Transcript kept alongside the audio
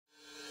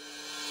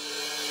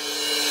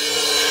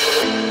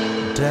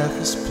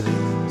Deathless,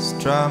 please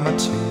dry my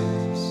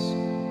tears.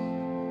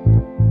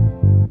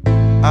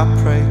 I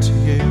pray to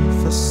you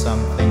for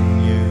something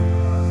new.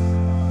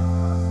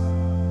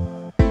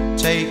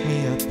 Take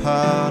me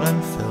apart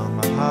and fill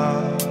my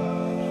heart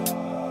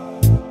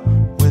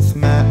with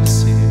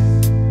madness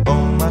here.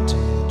 Oh my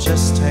dear,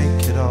 just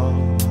take it all,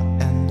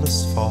 my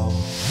endless fall.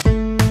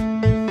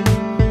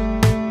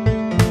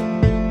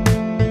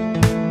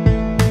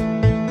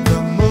 The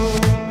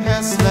moon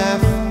has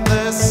left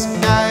the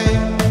sky.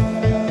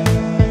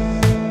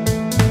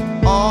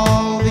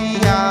 All the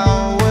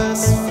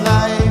hours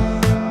fly.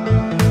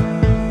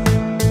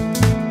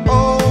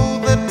 Oh,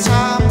 the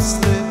time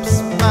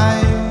slips by.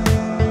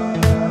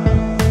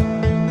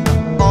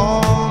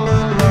 All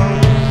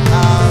alone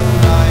I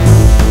lie.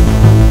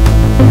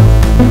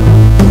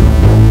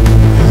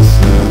 Has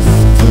left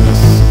the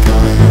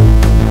sky.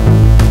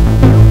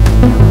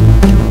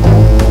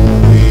 All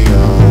the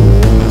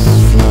hours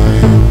fly.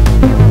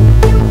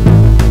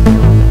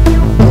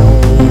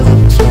 Oh, the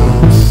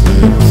time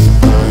slips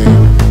by.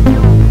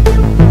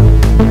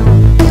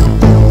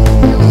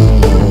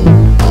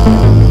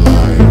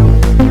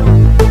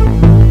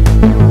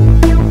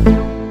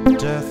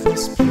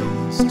 Deathless,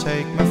 please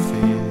take my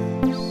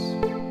fears.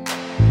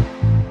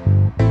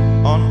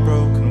 On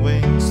broken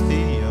wings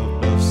the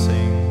old love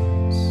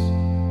sings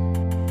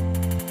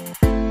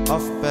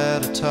of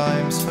better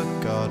times,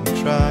 forgotten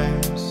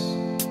crimes.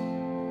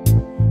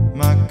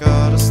 My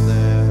goddess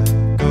there,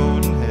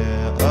 golden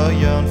hair, I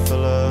yearn for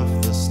love,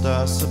 the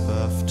stars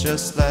above.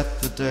 Just let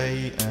the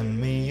day and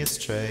me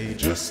astray.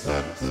 Just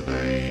let the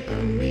day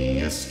and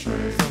me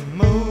astray. The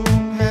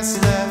moon has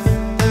left